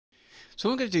So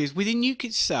what I'm going to do is within Nuke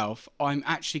itself, I'm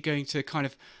actually going to kind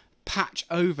of patch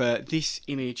over this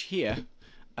image here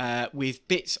with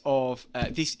bits of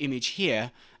this image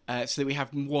here so that we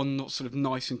have one sort of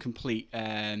nice and complete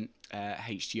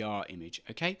HDR image.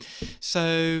 Okay,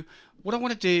 so what I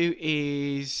want to do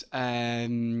is I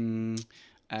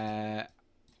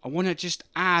want to just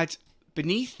add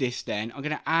beneath this. Then I'm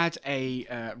going to add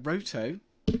a Roto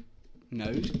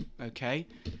node. Okay.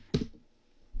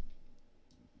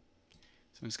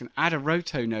 I'm just going to add a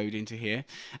Roto node into here,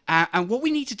 and what we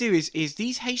need to do is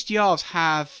these HDRs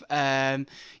have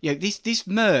this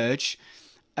merge.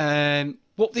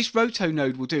 What this Roto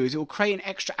node will do is it will create an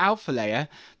extra alpha layer,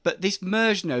 but this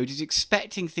merge node is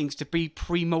expecting things to be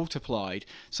pre-multiplied.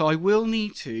 So I will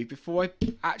need to, before I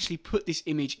actually put this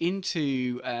image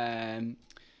into, so I'm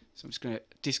just going to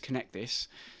disconnect this.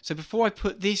 So before I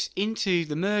put this into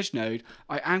the merge node,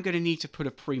 I am going to need to put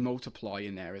a pre-multiply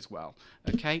in there as well.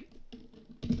 Okay.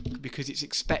 Because it's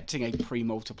expecting a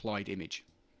pre-multiplied image.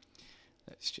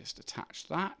 Let's just attach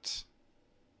that.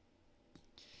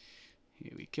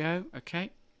 Here we go. Okay.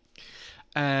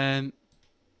 And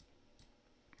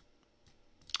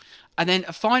then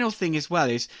a final thing as well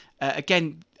is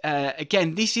again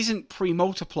this isn't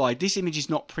pre-multiplied. This image is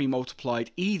not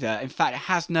pre-multiplied either. In fact, it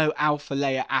has no alpha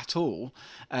layer at all.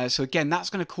 So again,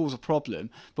 that's going to cause a problem.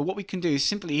 But what we can do is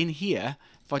simply in here,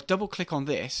 if I double click on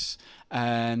this,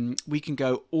 we can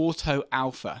go auto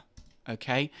alpha.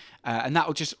 Okay, and that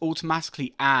will just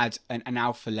automatically add an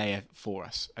alpha layer for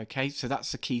us. Okay, so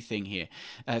that's the key thing here.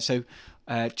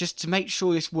 Just to make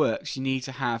sure this works, you need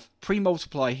to have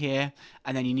pre-multiply here,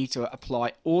 and then you need to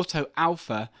apply auto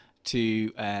alpha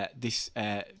to this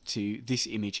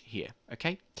image here.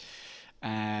 Okay,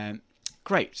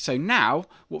 great. So now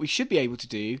what we should be able to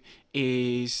do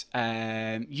is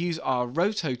use our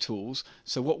Roto tools.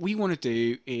 So what we want to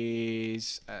do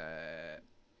is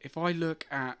if I look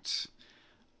at,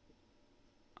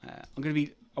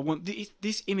 I want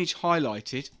this image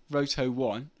highlighted, Roto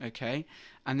 1, okay,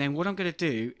 and then what I'm going to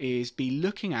do is be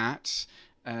looking at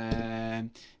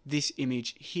this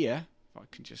image here. If I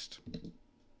can just,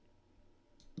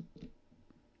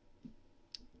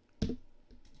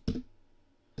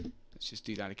 let's just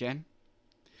do that again.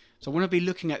 So I want to be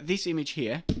looking at this image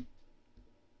here,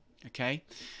 okay,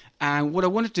 and what I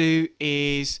want to do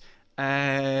is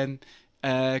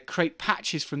create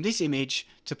patches from this image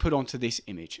to put onto this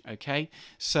image. Okay,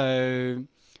 so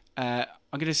I'm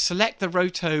going to select the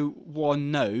Roto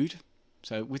 1 node.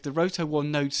 So with the Roto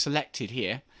 1 node selected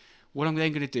here, what I'm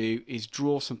then going to do is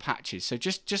draw some patches. So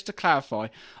just to clarify,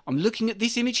 I'm looking at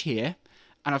this image here,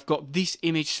 and I've got this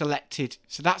image selected.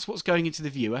 So that's what's going into the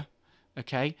viewer.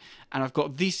 Okay, and I've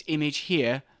got this image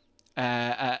here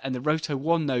and the Roto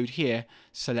 1 node here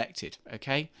selected.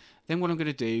 Okay, then what I'm going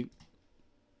to do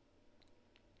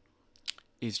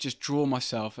is just draw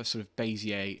myself a sort of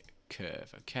Bezier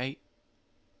curve. Okay,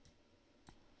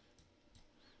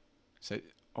 so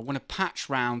I want to patch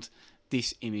round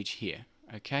this image here.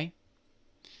 Okay,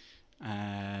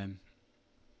 then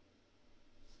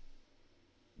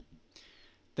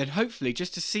hopefully,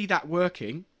 just to see that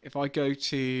working, if I go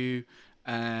to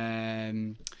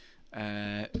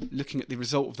looking at the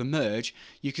result of the merge,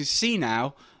 you can see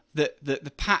now that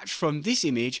the patch from this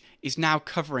image is now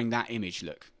covering that image.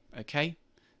 Look, okay,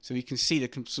 so you can see the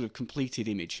sort of completed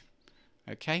image.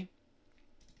 Okay,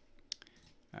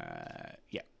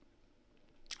 yeah.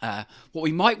 What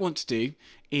we might want to do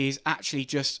is actually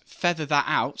just feather that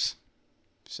out.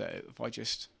 So if I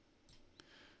just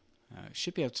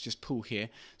should be able to just pull here,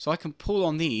 so I can pull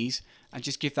on these and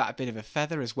just give that a bit of a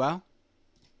feather as well.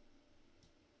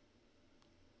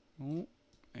 Oh,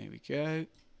 there we go.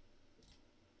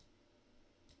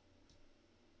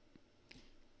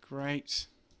 Great.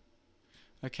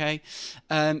 Okay,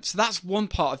 so that's one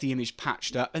part of the image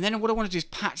patched up, and then what I want to do is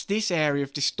patch this area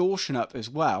of distortion up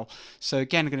as well. So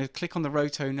again, I'm going to click on the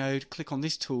Roto node, click on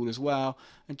this tool as well,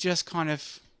 and just kind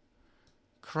of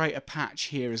create a patch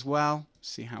here as well.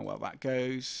 See how well that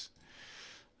goes.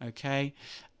 Okay,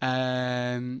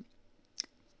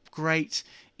 great.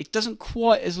 It doesn't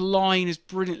quite as line as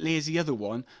brilliantly as the other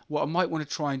one. What I might want to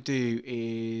try and do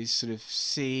is sort of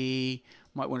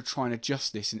might want to try and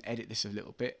adjust this and edit this a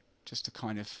little bit, just to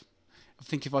kind of, I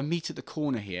think if I meet at the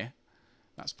corner here,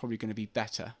 that's probably going to be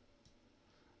better.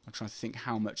 I'm trying to think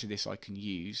how much of this I can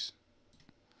use.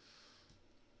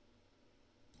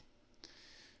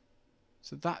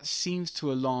 So that seems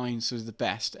to align sort of the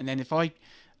best. And then if I,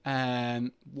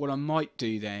 what I might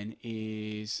do then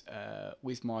is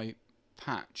with my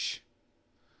patch,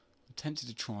 I'm tempted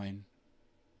to try and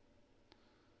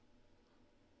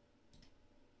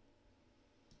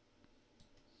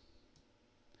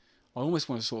I almost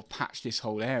want to sort of patch this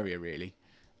whole area really.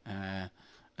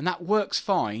 And that works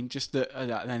fine, just that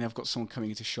then I've got someone coming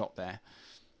into shot there.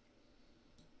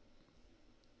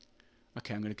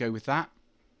 Okay, I'm going to go with that.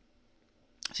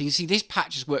 So you can see this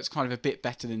patch just works kind of a bit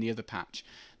better than the other patch.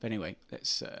 But anyway,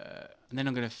 let's and then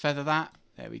I'm going to feather that.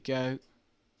 There we go.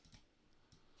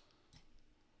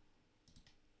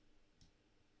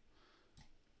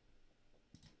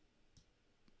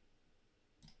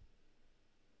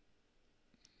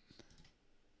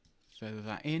 Feather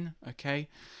that in, okay.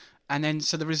 And then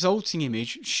so the resulting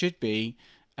image should be,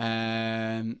 if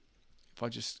I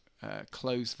just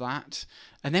close that,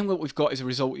 and then what we've got is a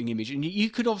resulting image. And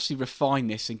you could obviously refine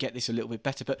this and get this a little bit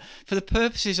better, but for the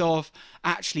purposes of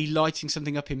actually lighting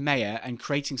something up in Maya and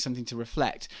creating something to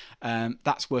reflect,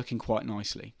 that's working quite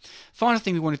nicely. Final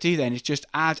thing we want to do then is just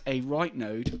add a write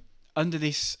node under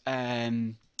this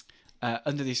merge,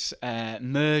 under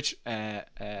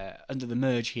the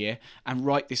merge here, and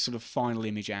write this sort of final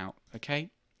image out. Okay.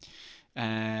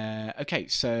 Okay.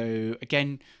 So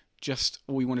again, just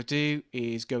all we want to do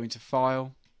is go into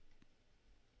File.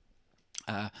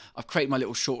 I've created my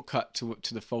little shortcut to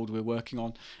the folder we're working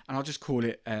on, and I'll just call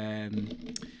it HDRI.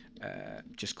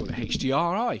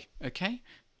 Okay.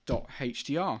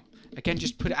 .hdr. Again,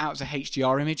 just put it out as a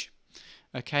HDR image.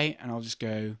 Okay, and I'll just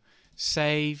go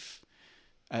save.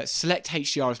 Select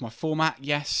HDR as my format,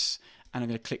 yes, and I'm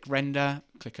going to click render,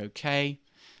 click OK.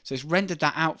 So it's rendered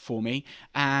that out for me,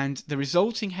 and the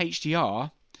resulting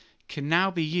HDR can now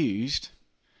be used.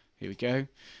 Here we go.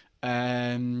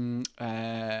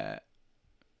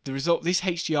 This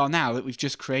HDR now that we've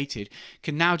just created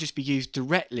can now just be used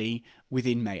directly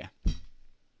within Maya.